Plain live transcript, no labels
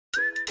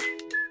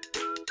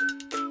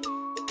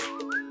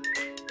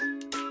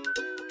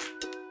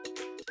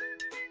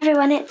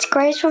Everyone, it's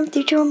Grace from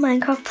Future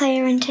Minecraft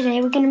Player, and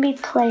today we're going to be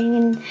playing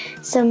in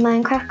some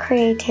Minecraft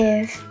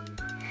Creative.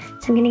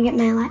 So I'm going to get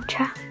my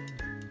Elytra.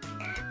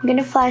 I'm going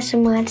to fly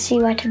somewhere to see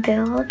where to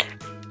build.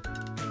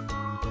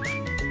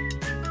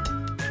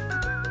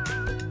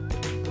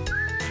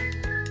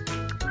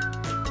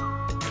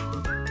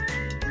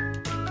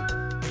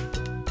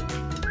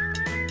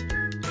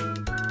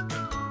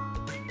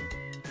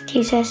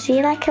 Okay, so I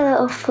see like a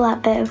little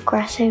flat bit of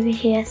grass over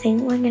here. I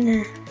think we're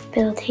going to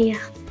build here.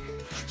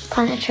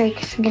 Plant a tree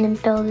because I'm going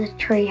to build a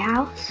tree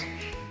house.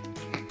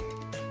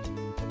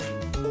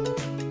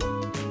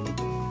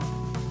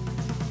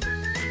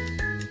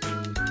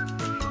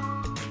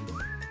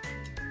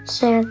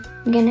 So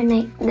I'm going to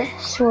make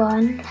this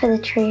one for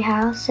the tree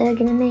house. So I'm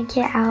going to make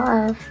it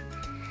out of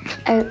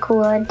oak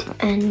wood,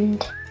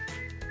 and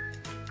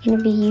I'm going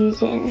to be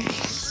using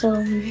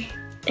some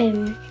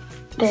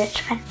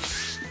birch fence.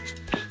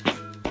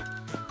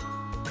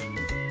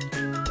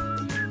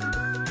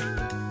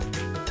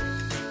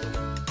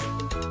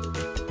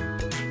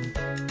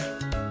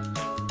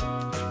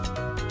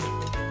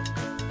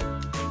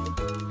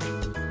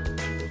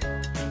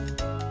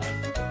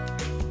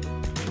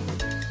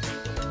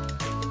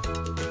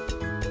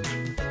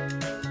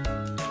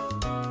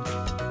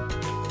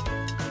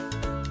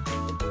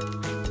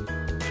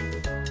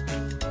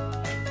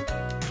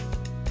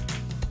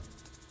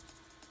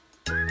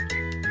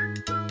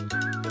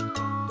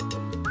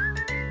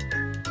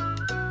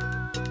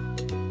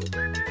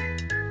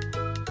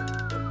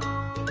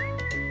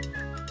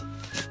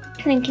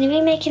 I'm going to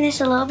be making this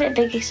a little bit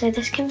bigger, so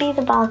this can be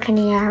the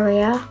balcony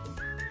area.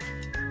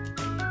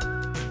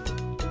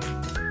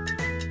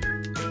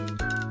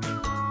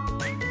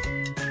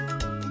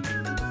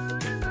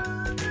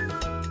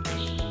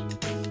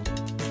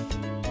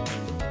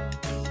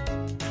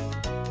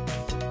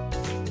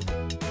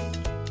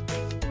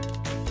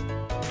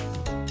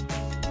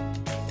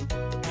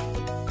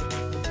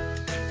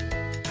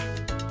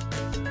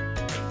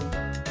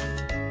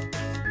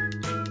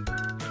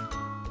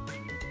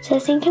 So I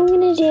think I'm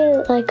going to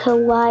do like a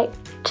white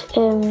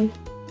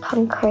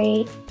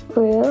concrete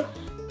roof,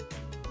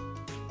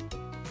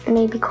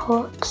 maybe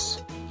quartz.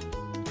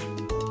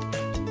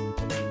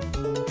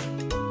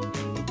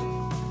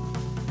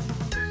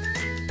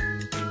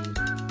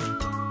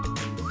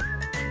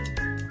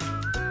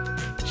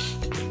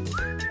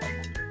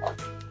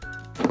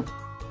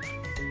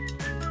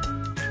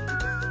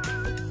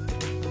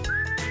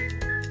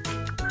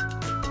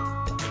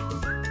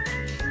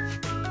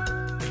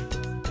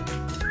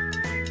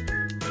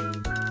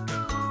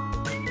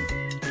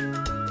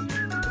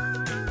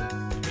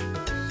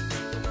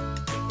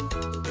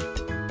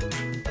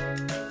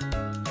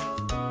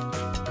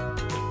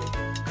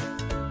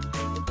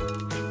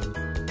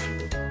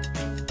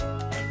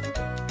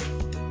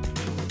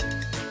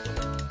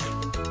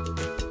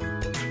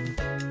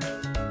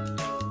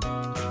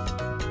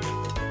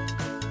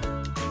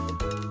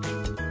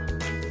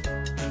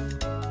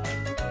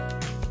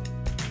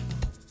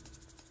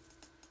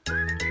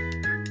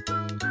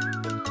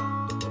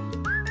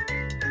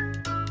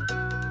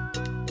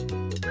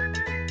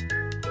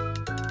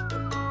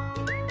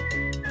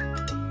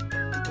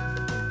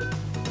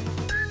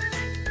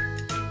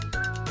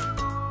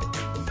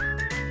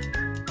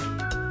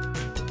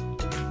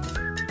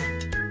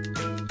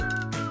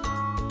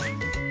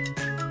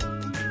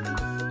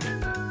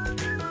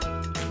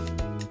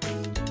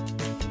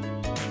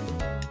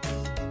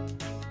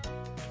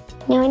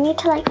 Now we need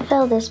to like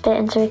fill this bit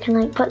in so we can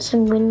like put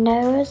some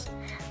windows.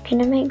 I'm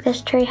gonna make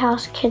this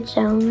treehouse kids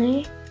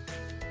only.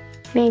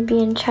 Maybe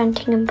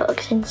enchanting and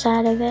books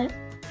inside of it.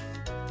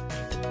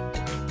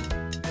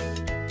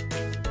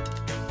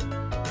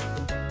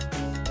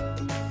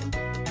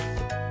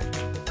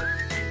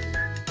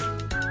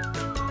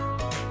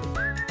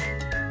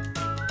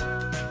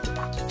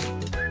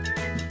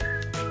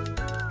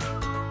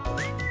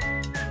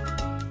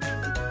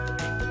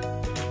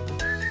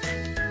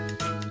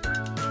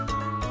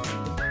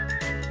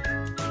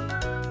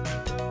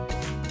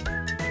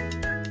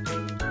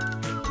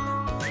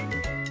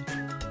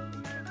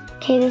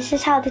 Okay, this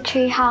is how the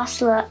tree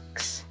house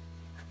looks.